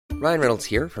Ryan Reynolds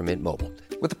here from Mint Mobile.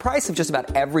 With the price of just about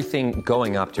everything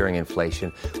going up during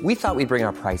inflation, we thought we'd bring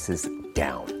our prices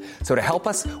down. So to help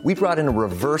us, we brought in a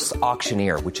reverse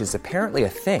auctioneer, which is apparently a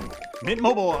thing. Mint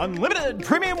Mobile Unlimited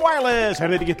Premium Wireless. How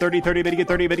to get 30, 30, bit to get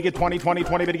 30, bit to get 20, 20,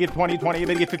 20, bit to get 20, 20,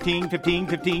 bit to get 15, 15,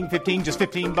 15, 15, just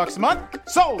 $15 a month?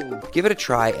 Sold! Give it a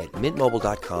try at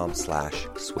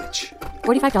mintmobile.com/switch.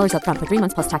 $45 up front for 3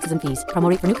 months plus taxes and fees. Promo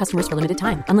rate for new customers for limited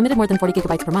time. Unlimited more than 40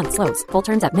 gigabytes per month. Slows full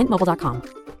terms at mintmobile.com.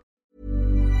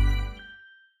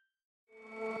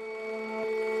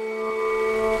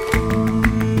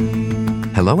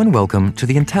 Hello and welcome to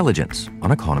The Intelligence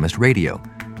on Economist Radio.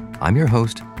 I'm your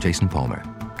host, Jason Palmer.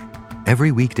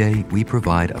 Every weekday, we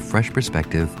provide a fresh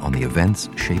perspective on the events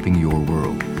shaping your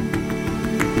world.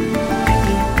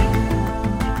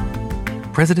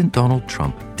 President Donald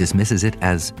Trump dismisses it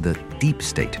as the Deep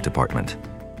State Department.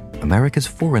 America's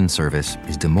Foreign Service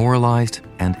is demoralized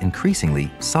and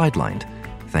increasingly sidelined,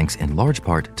 thanks in large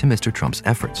part to Mr. Trump's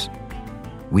efforts.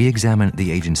 We examine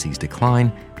the agency's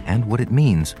decline and what it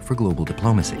means for global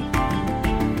diplomacy.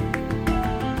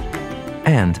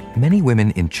 And many women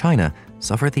in China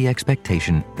suffer the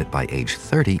expectation that by age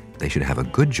 30, they should have a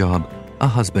good job, a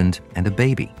husband, and a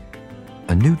baby.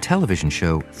 A new television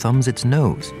show thumbs its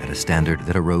nose at a standard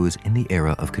that arose in the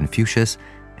era of Confucius,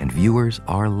 and viewers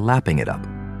are lapping it up.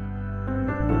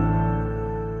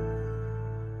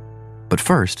 But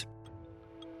first,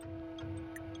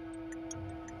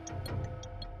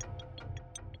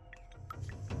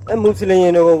 we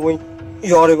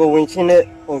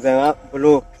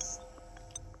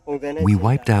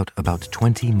wiped out about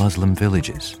 20 Muslim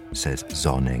villages, says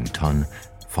Zoneng Tun,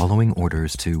 following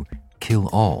orders to kill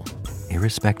all,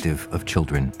 irrespective of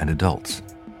children and adults.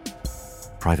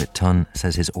 Private Tun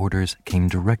says his orders came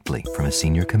directly from a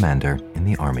senior commander in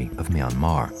the army of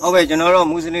Myanmar.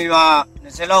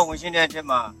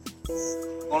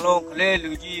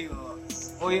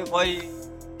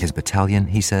 His battalion,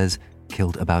 he says,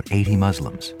 killed about 80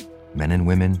 Muslims, men and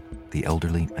women, the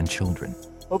elderly and children.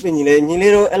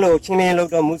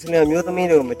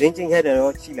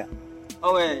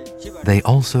 They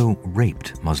also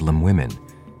raped Muslim women.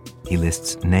 He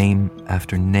lists name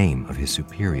after name of his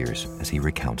superiors as he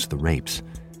recounts the rapes.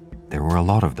 There were a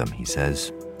lot of them, he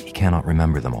says. He cannot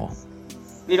remember them all.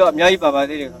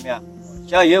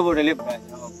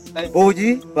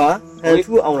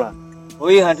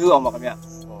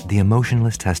 The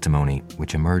emotionless testimony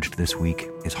which emerged this week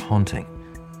is haunting,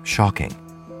 shocking,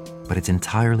 but it's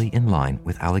entirely in line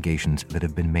with allegations that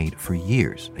have been made for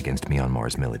years against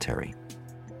Myanmar's military.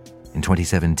 In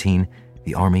 2017,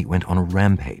 the army went on a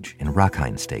rampage in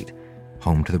Rakhine State,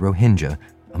 home to the Rohingya,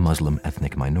 a Muslim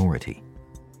ethnic minority.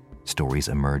 Stories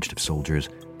emerged of soldiers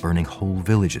burning whole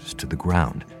villages to the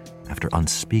ground after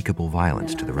unspeakable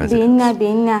violence to the residents.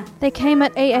 They came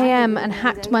at 8 a.m. and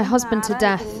hacked my husband to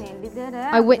death.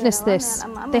 I witnessed this.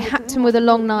 They hacked him with a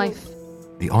long knife.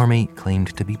 The army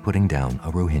claimed to be putting down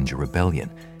a Rohingya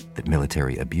rebellion, that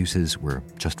military abuses were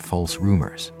just false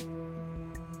rumors.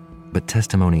 But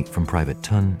testimony from Private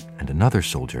Tun and another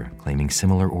soldier claiming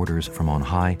similar orders from on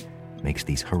high makes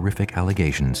these horrific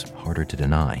allegations harder to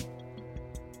deny.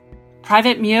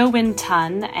 Private Myo Win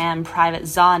Tun and Private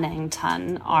Zoneng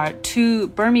Tun are two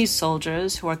Burmese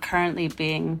soldiers who are currently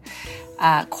being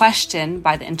questioned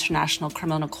by the International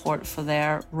Criminal Court for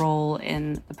their role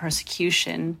in the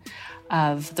persecution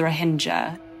of the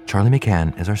Rohingya. Charlie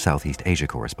McCann is our Southeast Asia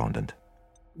correspondent.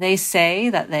 They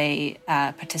say that they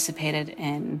participated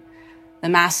in the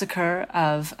massacre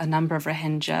of a number of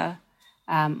Rohingya.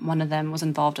 One of them was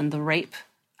involved in the rape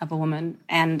of a woman,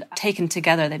 and taken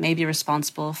together, they may be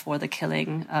responsible for the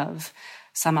killing of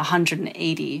some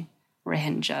 180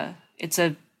 Rohingya. It's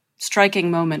a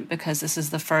striking moment because this is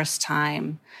the first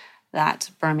time that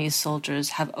Burmese soldiers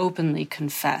have openly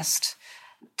confessed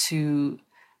to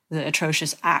the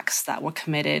atrocious acts that were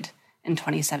committed in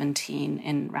 2017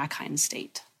 in Rakhine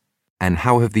State. And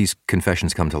how have these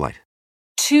confessions come to light?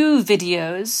 2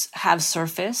 videos have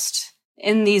surfaced.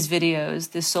 In these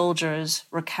videos, the soldiers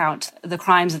recount the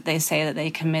crimes that they say that they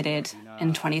committed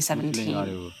in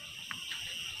 2017.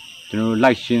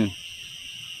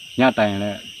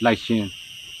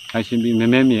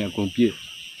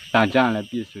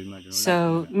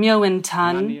 So Myo Win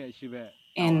Tun,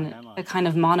 in a kind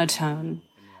of monotone,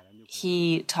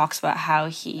 he talks about how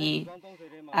he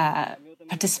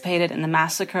participated in the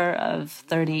massacre of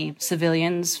 30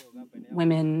 civilians,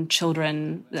 women,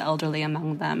 children, the elderly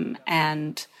among them,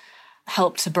 and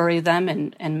helped to bury them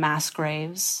in mass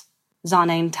graves.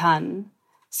 Zoneng Tun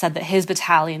said that his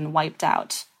battalion wiped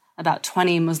out about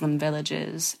 20 Muslim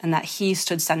villages and that he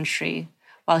stood sentry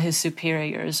while his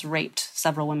superiors raped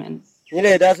several women.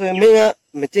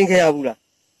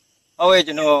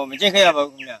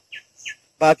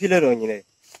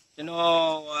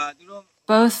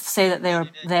 Both say that they were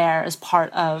there as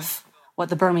part of what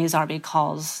the Burmese army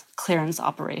calls clearance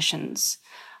operations,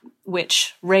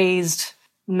 which razed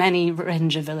many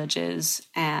Rohingya villages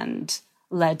and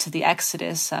led to the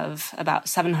exodus of about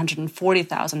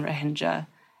 740,000 Rohingya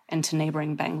into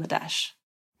neighboring Bangladesh.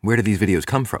 Where did these videos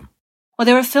come from? Well,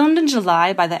 they were filmed in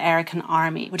July by the Arakan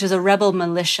Army, which is a rebel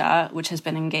militia which has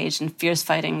been engaged in fierce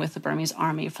fighting with the Burmese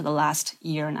army for the last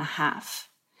year and a half.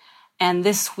 And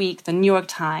this week, the New York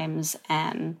Times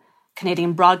and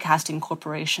Canadian Broadcasting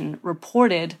Corporation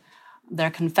reported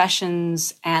their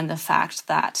confessions and the fact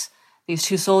that these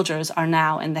two soldiers are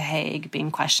now in The Hague being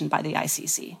questioned by the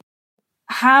ICC.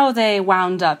 How they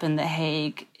wound up in The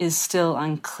Hague is still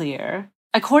unclear.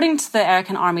 According to the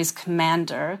Arakan Army's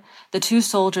commander, the two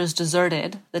soldiers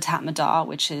deserted the Tatmadaw,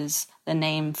 which is the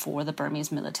name for the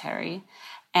Burmese military,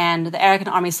 and the Arakan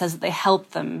Army says that they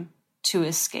helped them to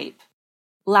escape.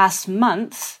 Last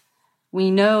month,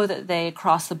 we know that they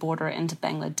crossed the border into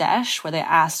Bangladesh, where they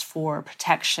asked for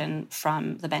protection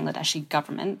from the Bangladeshi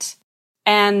government.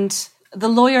 And the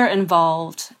lawyer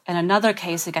involved in another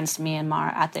case against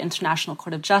Myanmar at the International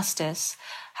Court of Justice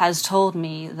has told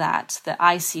me that the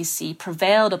ICC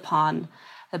prevailed upon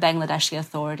the Bangladeshi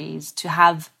authorities to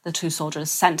have the two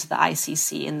soldiers sent to the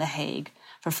ICC in The Hague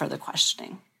for further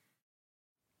questioning.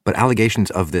 But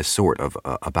allegations of this sort,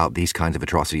 about these kinds of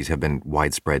atrocities, have been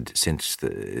widespread since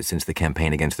the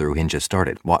campaign against the Rohingya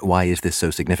started. Why is this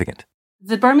so significant?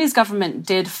 The Burmese government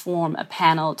did form a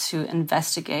panel to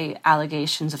investigate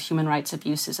allegations of human rights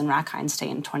abuses in Rakhine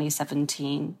State in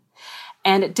 2017,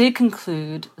 and it did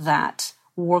conclude that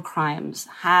war crimes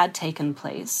had taken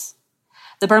place.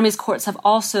 The Burmese courts have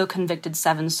also convicted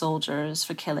 7 soldiers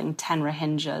for killing 10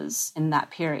 Rohingyas in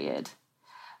that period.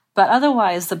 But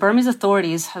otherwise, the Burmese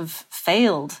authorities have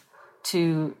failed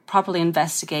to properly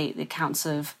investigate the accounts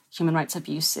of human rights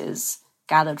abuses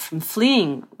gathered from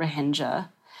fleeing Rohingya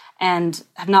and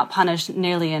have not punished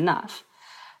nearly enough.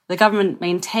 The government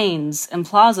maintains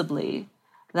implausibly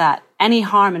that any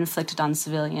harm inflicted on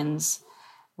civilians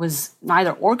was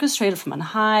neither orchestrated from on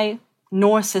high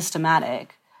nor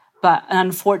systematic, but an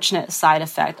unfortunate side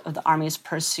effect of the army's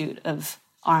pursuit of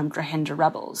armed Rohingya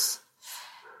rebels.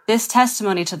 This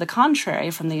testimony to the contrary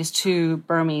from these 2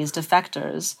 Burmese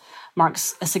defectors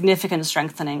marks a significant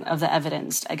strengthening of the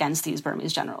evidence against these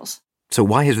Burmese generals. So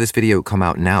why has this video come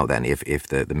out now, then, if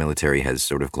the military has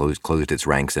sort of closed its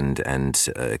ranks and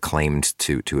claimed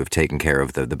to have taken care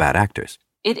of the bad actors?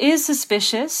 It is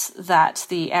suspicious that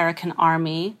the Arakan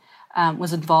Army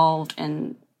was involved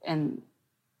in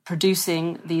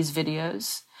producing these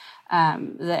videos.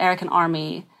 The Arakan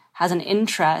Army has an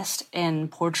interest in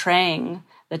portraying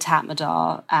the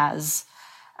Tatmadaw as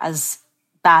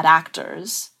bad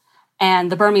actors.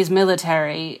 And the Burmese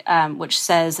military, which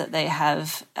says that they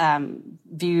have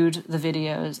viewed the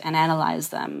videos and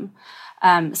analyzed them,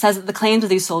 says that the claims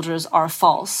of these soldiers are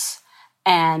false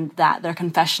and that their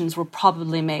confessions were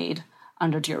probably made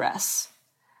under duress.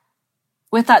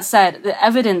 With that said, the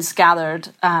evidence gathered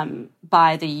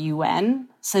by the UN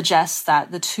suggests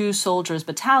that the 2 soldiers'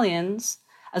 battalions,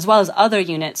 as well as other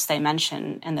units they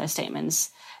mention in their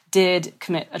statements, did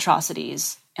commit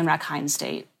atrocities in Rakhine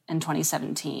State in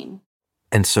 2017.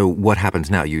 And so what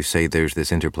happens now? You say there's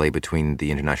this interplay between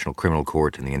the International Criminal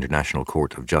Court and the International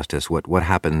Court of Justice. What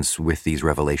happens with these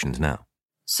revelations now?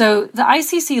 So the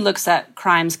ICC looks at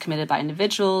crimes committed by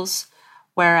individuals,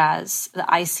 whereas the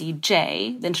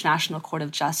ICJ, the International Court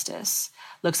of Justice,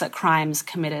 looks at crimes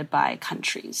committed by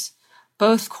countries.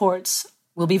 Both courts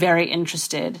will be very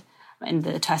interested in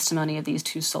the testimony of these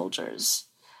 2 soldiers.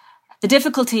 The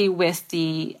difficulty with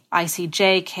the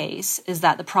ICJ case is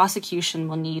that the prosecution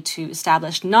will need to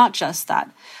establish not just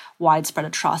that widespread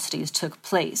atrocities took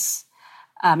place,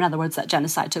 in other words, that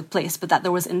genocide took place, but that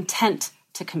there was intent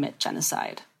to commit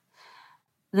genocide.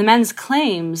 The men's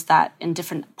claims that in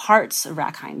different parts of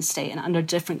Rakhine State and under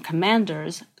different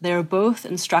commanders, they were both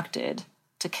instructed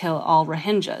to kill all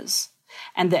Rohingyas.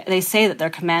 And they say that their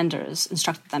commanders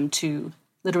instructed them to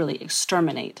literally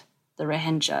exterminate the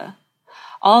Rohingya.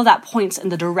 All of that points in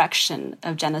the direction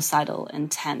of genocidal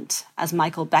intent, as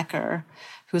Michael Becker,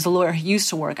 who is a lawyer who used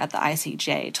to work at the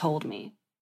ICJ, told me.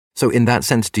 So in that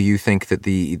sense, do you think that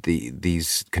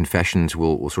these confessions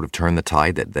will sort of turn the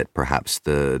tide, that perhaps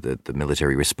the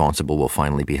military responsible will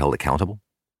finally be held accountable?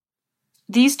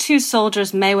 These 2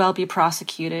 soldiers may well be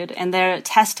prosecuted, and their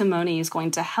testimony is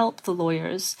going to help the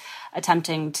lawyers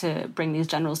attempting to bring these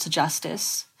generals to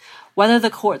justice. Whether the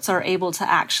courts are able to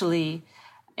actually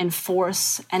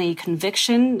enforce any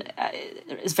conviction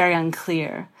is very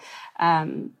unclear.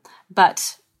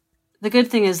 But the good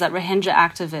thing is that Rohingya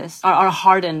activists are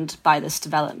hardened by this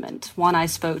development. One I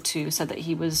spoke to said that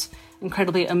he was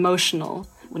incredibly emotional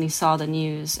when he saw the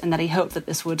news, and that he hoped that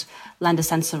this would lend a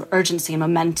sense of urgency and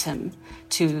momentum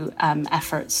to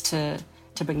efforts to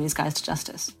bring these guys to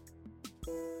justice.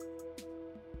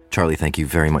 Charlie, thank you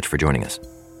very much for joining us.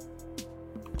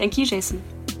 Thank you, Jason.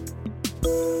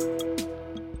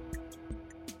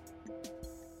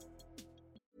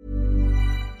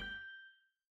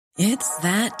 It's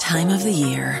that time of the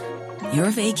year. Your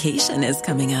vacation is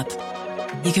coming up.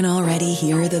 You can already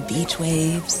hear the beach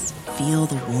waves, feel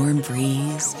the warm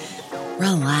breeze,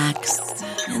 relax,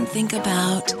 and think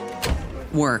about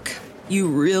work. You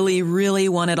really, really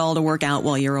want it all to work out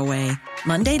while you're away.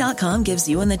 Monday.com gives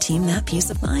you and the team that peace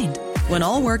of mind. When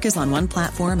all work is on one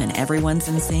platform and everyone's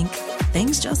in sync,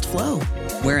 things just flow.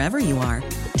 Wherever you are,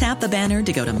 tap the banner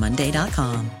to go to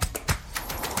Monday.com.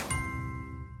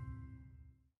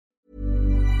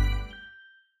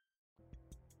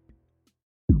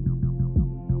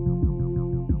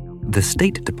 The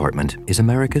State Department is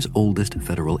America's oldest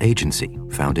federal agency,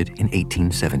 founded in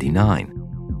 1879.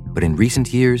 But in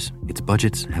recent years, its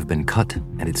budgets have been cut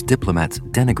and its diplomats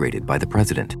denigrated by the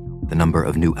president. The number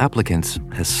of new applicants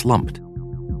has slumped.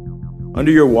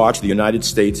 Under your watch, the United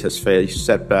States has faced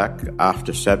setback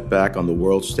after setback on the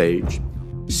world stage,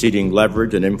 ceding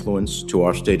leverage and influence to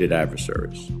our stated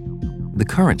adversaries. The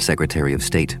current Secretary of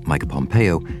State, Mike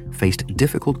Pompeo, faced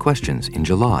difficult questions in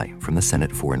July from the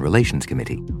Senate Foreign Relations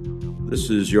Committee. This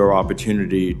is your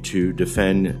opportunity to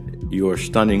defend your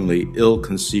stunningly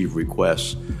ill-conceived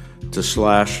requests to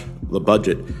slash the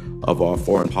budget of our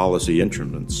foreign policy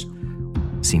instruments.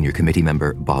 Senior committee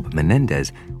member Bob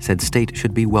Menendez said state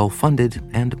should be well-funded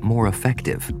and more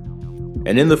effective.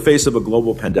 And in the face of a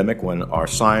global pandemic, when our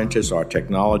scientists, our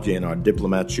technology, and our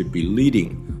diplomats should be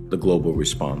leading the global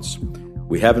response,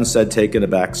 we have instead taken a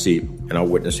back seat and are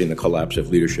witnessing the collapse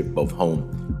of leadership both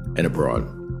home and abroad.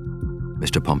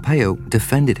 Mr. Pompeo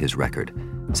defended his record,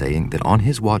 saying that on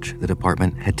his watch, the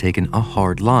department had taken a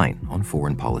hard line on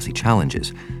foreign policy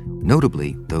challenges,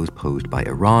 notably those posed by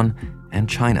Iran and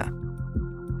China.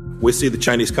 We see the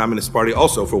Chinese Communist Party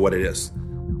also for what it is,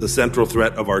 the central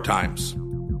threat of our times.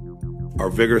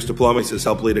 Our vigorous diplomacy has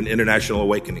helped lead an international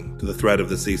awakening to the threat of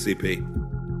the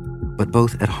CCP. But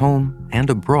both at home and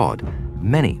abroad,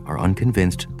 many are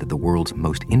unconvinced that the world's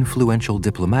most influential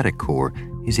diplomatic corps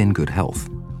is in good health.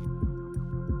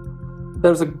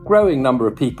 There's a growing number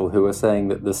of people who are saying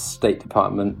that the State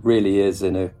Department really is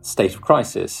in a state of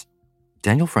crisis.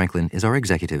 Daniel Franklin is our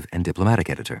executive and diplomatic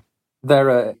editor.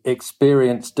 There are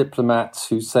experienced diplomats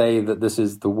who say that this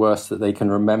is the worst that they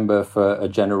can remember for a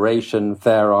generation.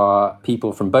 There are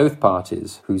people from both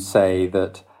parties who say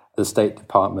that the State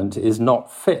Department is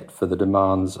not fit for the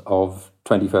demands of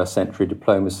 21st century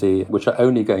diplomacy, which are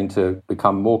only going to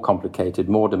become more complicated,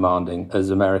 more demanding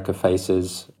as America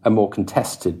faces a more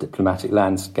contested diplomatic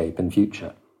landscape in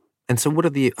future. And so what are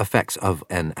the effects of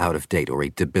an out-of-date or a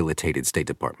debilitated State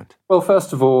Department? Well,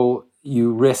 first of all,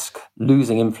 you risk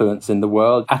losing influence in the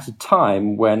world at a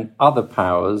time when other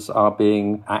powers are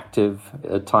being active,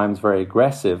 at times very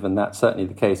aggressive, and that's certainly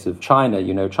the case of China.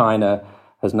 You know, China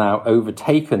has now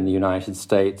overtaken the United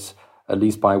States, at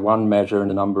least by one measure,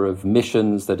 in a number of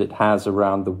missions that it has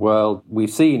around the world. We've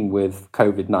seen with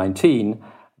COVID-19,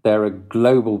 there are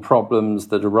global problems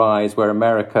that arise where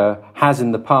America has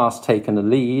in the past taken a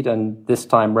lead, and this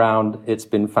time round it's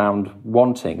been found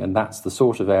wanting. And that's the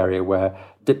sort of area where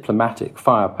diplomatic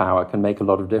firepower can make a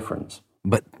lot of difference.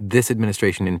 But this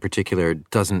administration in particular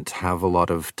doesn't have a lot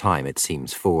of time, it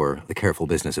seems, for the careful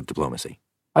business of diplomacy.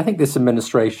 I think this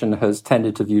administration has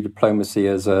tended to view diplomacy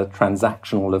as a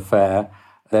transactional affair.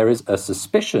 There is a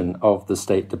suspicion of the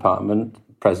State Department.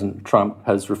 President Trump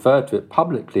has referred to it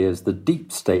publicly as the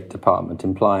deep State Department,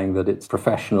 implying that its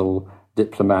professional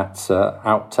diplomats are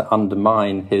out to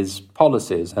undermine his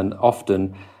policies. And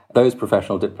often those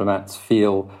professional diplomats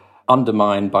feel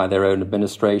undermined by their own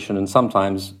administration and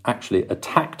sometimes actually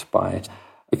attacked by it.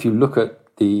 If you look at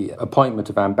the appointment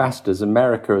of ambassadors,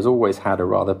 America has always had a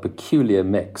rather peculiar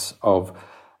mix of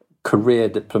career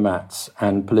diplomats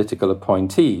and political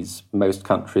appointees. Most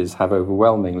countries have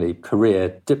overwhelmingly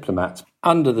career diplomats.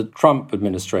 Under the Trump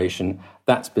administration,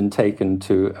 that's been taken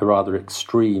to a rather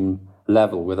extreme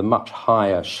level with a much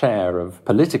higher share of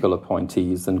political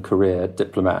appointees than career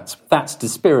diplomats. That's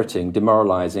dispiriting,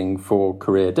 demoralizing for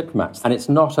career diplomats. And it's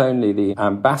not only the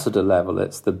ambassador level,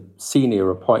 it's the senior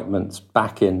appointments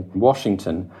back in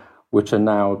Washington which are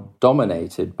now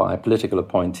dominated by political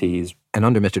appointees. And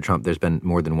under Mr. Trump, there's been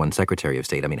more than one Secretary of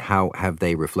State. I mean, how have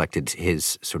they reflected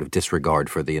his sort of disregard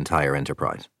for the entire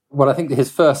enterprise? Well, I think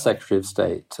his first Secretary of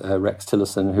State, Rex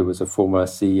Tillerson, who was a former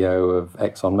CEO of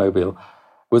ExxonMobil,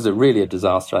 was really a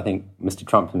disaster. I think Mr.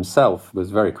 Trump himself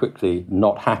was very quickly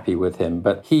not happy with him,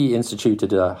 but he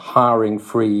instituted a hiring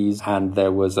freeze and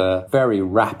there was a very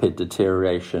rapid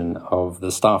deterioration of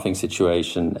the staffing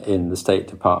situation in the State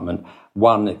Department.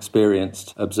 One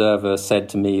experienced observer said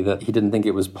to me that he didn't think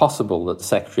it was possible that the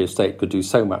Secretary of State could do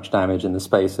so much damage in the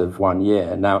space of 1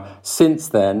 year. Now, since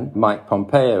then, Mike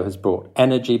Pompeo has brought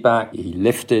energy back. He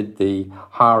lifted the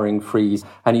hiring freeze,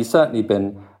 and he's certainly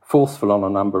been forceful on a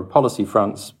number of policy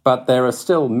fronts, but there are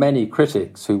still many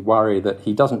critics who worry that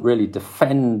he doesn't really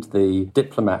defend the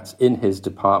diplomats in his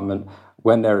department.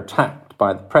 When they're attacked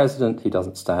by the president, he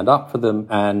doesn't stand up for them,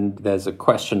 and there's a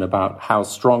question about how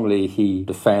strongly he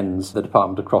defends the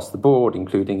department across the board,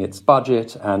 including its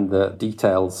budget and the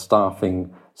detailed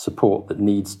staffing support that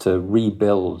needs to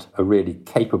rebuild a really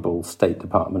capable State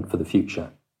Department for the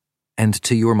future. And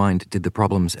to your mind, did the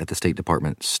problems at the State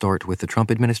Department start with the Trump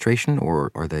administration,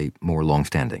 or are they more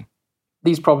long-standing?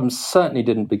 These problems certainly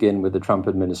didn't begin with the Trump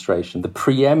administration. The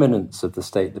preeminence of the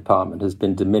State Department has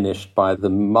been diminished by the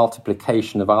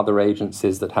multiplication of other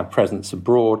agencies that have presence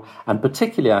abroad, and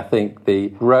particularly, I think, the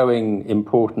growing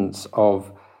importance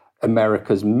of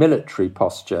America's military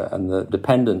posture and the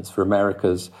dependence for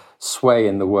America's sway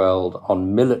in the world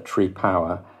on military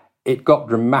power. It got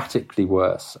dramatically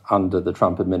worse under the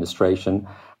Trump administration.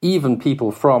 Even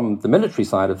people from the military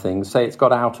side of things say it's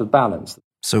got out of balance.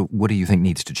 So what do you think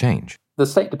needs to change? The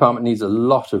State Department needs a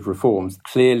lot of reforms.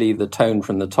 Clearly, the tone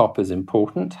from the top is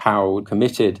important. How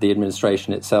committed the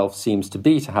administration itself seems to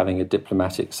be to having a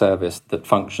diplomatic service that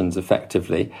functions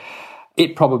effectively.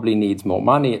 It probably needs more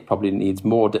money. It probably needs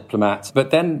more diplomats.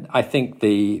 But then I think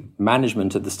the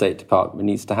management of the State Department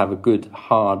needs to have a good,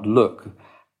 hard look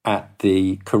at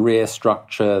the career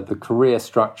structure. The career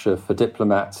structure for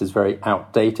diplomats is very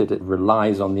outdated. It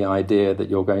relies on the idea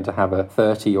that you're going to have a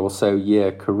 30 or so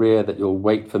year career, that you'll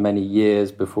wait for many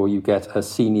years before you get a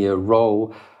senior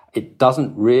role. It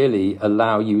doesn't really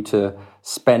allow you to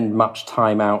spend much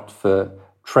time out for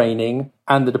training.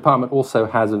 And the department also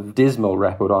has a dismal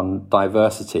record on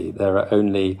diversity. There are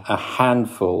only a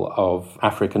handful of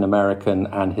African American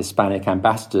and Hispanic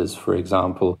ambassadors, for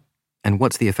example. And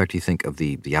what's the effect, you think, of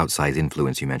the outsized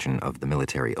influence you mentioned of the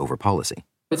military over policy?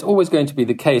 It's always going to be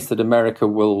the case that America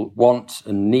will want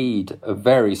and need a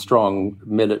very strong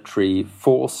military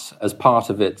force as part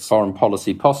of its foreign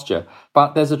policy posture.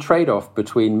 But there's a trade-off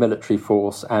between military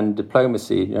force and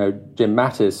diplomacy. Jim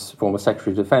Mattis, former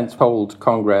Secretary of Defense, told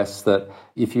Congress that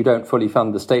if you don't fully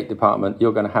fund the State Department,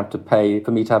 you're going to have to pay for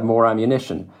me to have more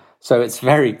ammunition. So it's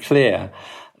very clear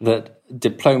that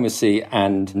diplomacy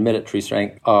and military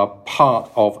strength are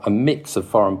part of a mix of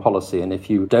foreign policy. And if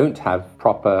you don't have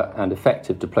proper and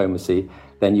effective diplomacy,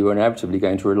 then you are inevitably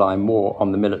going to rely more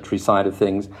on the military side of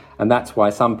things. And that's why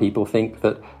some people think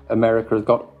that America has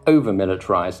got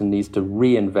over-militarized and needs to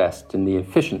reinvest in the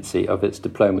efficiency of its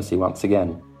diplomacy once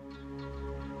again.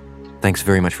 Thanks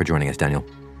very much for joining us, Daniel.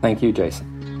 Thank you, Jason.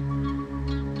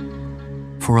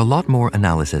 For a lot more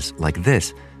analysis like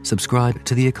this, subscribe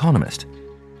to The Economist.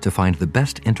 To find the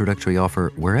best introductory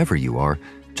offer wherever you are,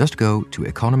 just go to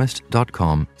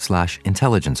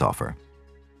economist.com/intelligence offer.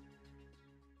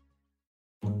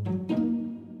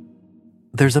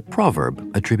 There's a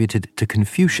proverb attributed to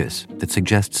Confucius that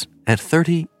suggests, at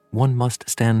 30, one must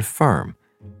stand firm.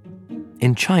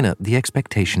 In China, the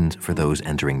expectations for those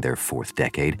entering their fourth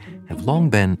decade have long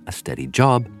been a steady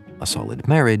job, a solid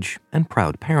marriage, and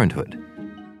proud parenthood.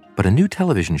 But a new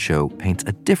television show paints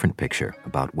a different picture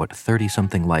about what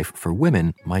 30-something life for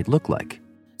women might look like.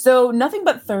 So Nothing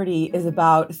But 30 is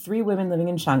about 3 women living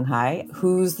in Shanghai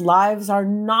whose lives are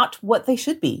not what they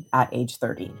should be at age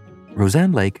 30.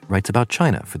 Roseanne Lake writes about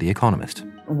China for The Economist.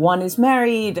 One is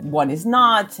married, one is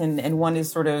not, and one is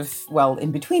sort of,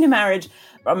 in between a marriage.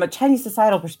 From a Chinese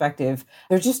societal perspective,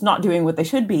 they're just not doing what they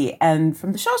should be. And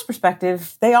from the show's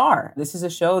perspective, they are. This is a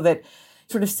show that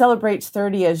sort of celebrates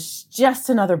 30 as just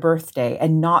another birthday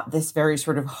and not this very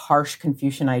sort of harsh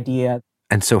Confucian idea.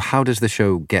 And so how does the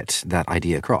show get that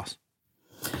idea across?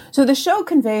 So the show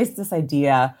conveys this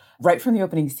idea right from the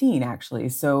opening scene, actually.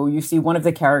 So you see one of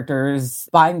the characters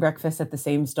buying breakfast at the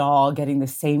same stall, getting the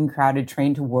same crowded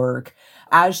train to work.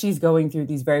 As she's going through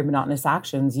these very monotonous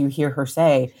actions, you hear her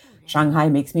say, "Shanghai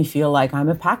makes me feel like I'm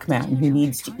a Pac-Man who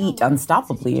needs to eat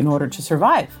unstoppably in order to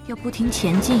survive." And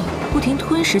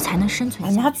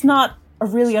that's not a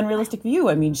really unrealistic view.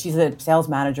 I mean, she's a sales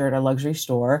manager at a luxury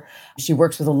store. She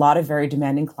works with a lot of very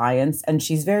demanding clients, and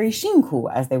she's very 辛苦,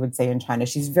 as they would say in China.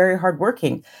 She's very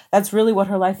hardworking. That's really what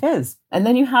her life is. And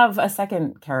then you have a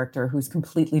second character who's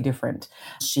completely different.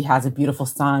 She has a beautiful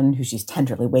son who she's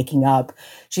tenderly waking up.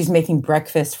 She's making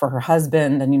breakfast for her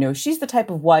husband. And, she's the type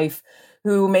of wife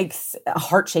who makes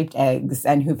heart-shaped eggs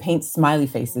and who paints smiley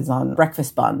faces on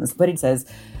breakfast buns. But it says,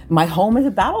 my home is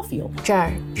a battlefield. 这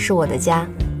儿是我的家，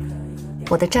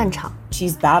我的战场。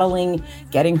 She's battling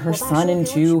getting her son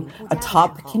into a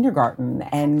top kindergarten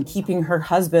and keeping her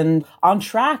husband on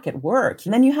track at work.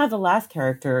 And then you have the last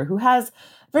character who has a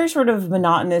very sort of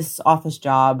monotonous office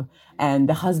job and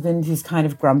a husband who's kind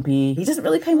of grumpy. He doesn't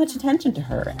really pay much attention to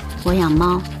her. 我养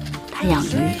猫，他养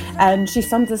鱼。 And she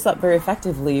sums this up very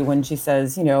effectively when she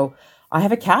says, I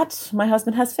have a cat, my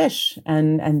husband has fish.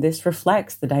 And this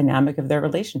reflects the dynamic of their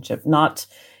relationship, not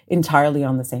entirely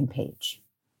on the same page.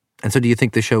 And so do you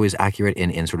think the show is accurate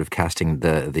in sort of casting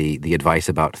the advice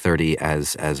about 30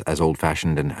 as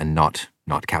old-fashioned and not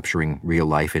capturing real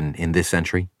life in this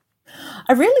century?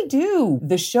 I really do.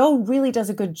 The show really does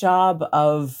a good job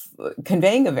of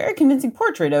conveying a very convincing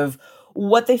portrait of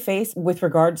what they face with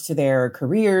regards to their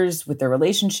careers, with their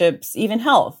relationships, even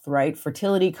health, right?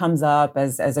 Fertility comes up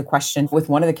as a question. With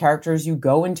one of the characters, you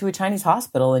go into a Chinese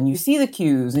hospital and you see the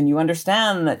queues and you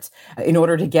understand that in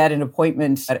order to get an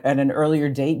appointment at an earlier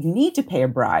date, you need to pay a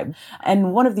bribe.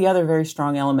 And one of the other very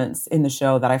strong elements in the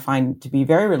show that I find to be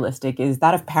very realistic is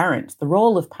that of parents, the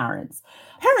role of parents.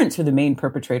 Parents are the main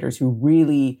perpetrators who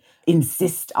really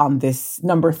insist on this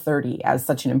number 30 as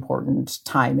such an important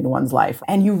time in one's life.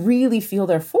 And you really feel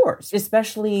their force,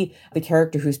 especially the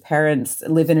character whose parents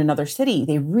live in another city.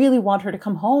 They really want her to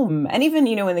come home. And even,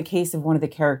 in the case of one of the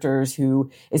characters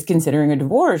who is considering a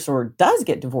divorce or does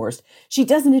get divorced, she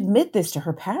doesn't admit this to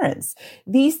her parents.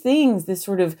 These things, this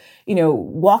sort of,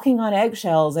 walking on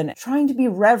eggshells and trying to be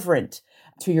reverent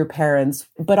to your parents,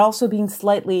 but also being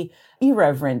slightly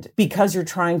irreverent because you're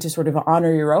trying to sort of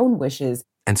honor your own wishes.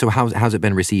 And so how's it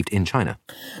been received in China?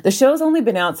 The show's only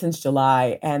been out since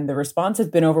July, and the response has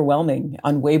been overwhelming.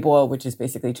 On Weibo, which is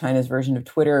basically China's version of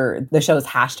Twitter, the show's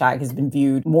hashtag has been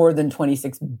viewed more than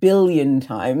 26 billion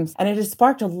times, and it has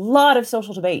sparked a lot of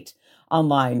social debate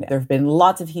online. There have been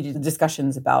lots of heated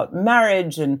discussions about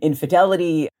marriage and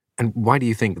infidelity. And why do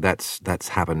you think that's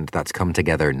happened, that's come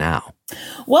together now?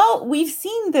 Well, we've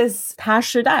seen this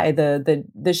past Shidai,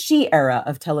 the she era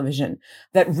of television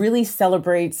that really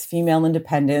celebrates female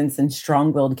independence and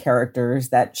strong-willed characters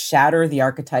that shatter the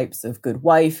archetypes of good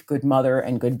wife, good mother,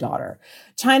 and good daughter.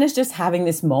 China's just having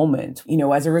this moment,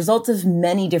 as a result of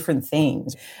many different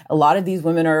things. A lot of these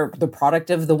women are the product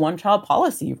of the one-child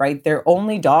policy, right? They're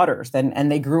only daughters, and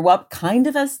they grew up kind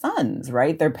of as sons,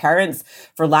 right? Their parents,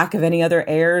 for lack of any other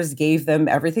heirs, gave them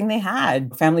everything they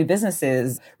had, family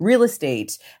businesses, real estate,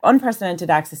 unprecedented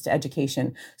access to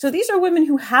education. So these are women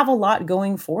who have a lot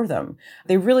going for them.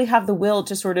 They really have the will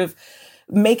to sort of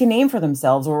make a name for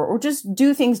themselves or just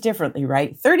do things differently,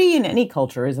 right? 30 in any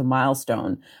culture is a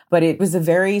milestone, but it was a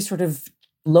very sort of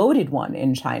loaded one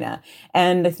in China.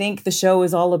 And I think the show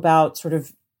is all about sort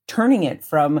of turning it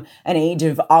from an age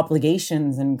of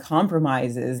obligations and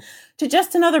compromises to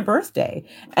just another birthday.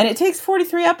 And it takes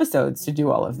 43 episodes to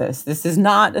do all of this. This is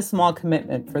not a small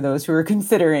commitment for those who are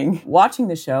considering watching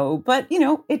the show, but,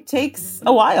 it takes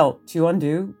a while to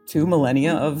undo 2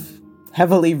 millennia of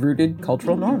heavily rooted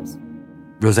cultural norms.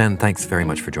 Roseanne, thanks very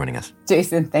much for joining us.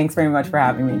 Jason, thanks very much for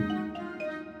having me.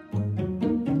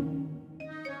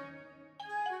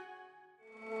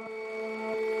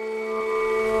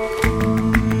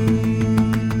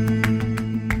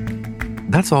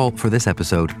 That's all for this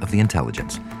episode of The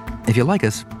Intelligence. If you like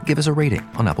us, give us a rating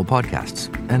on Apple Podcasts.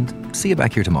 And see you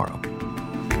back here tomorrow.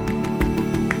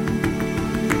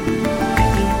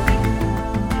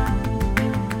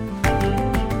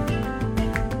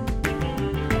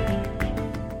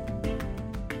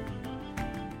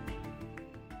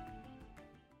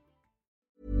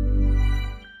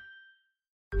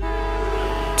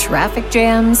 Traffic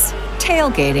jams,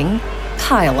 tailgating,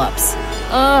 pile-ups.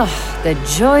 Ugh, the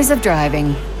joys of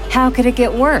driving. How could it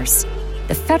get worse?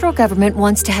 The federal government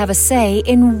wants to have a say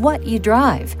in what you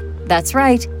drive. That's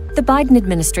right. The Biden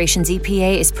administration's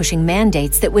EPA is pushing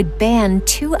mandates that would ban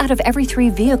 2 out of every 3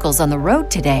 vehicles on the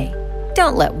road today.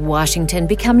 Don't let Washington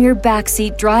become your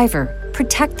backseat driver.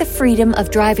 Protect the freedom of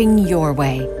driving your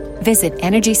way. Visit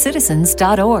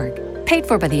EnergyCitizens.org. Paid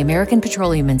for by the American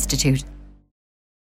Petroleum Institute.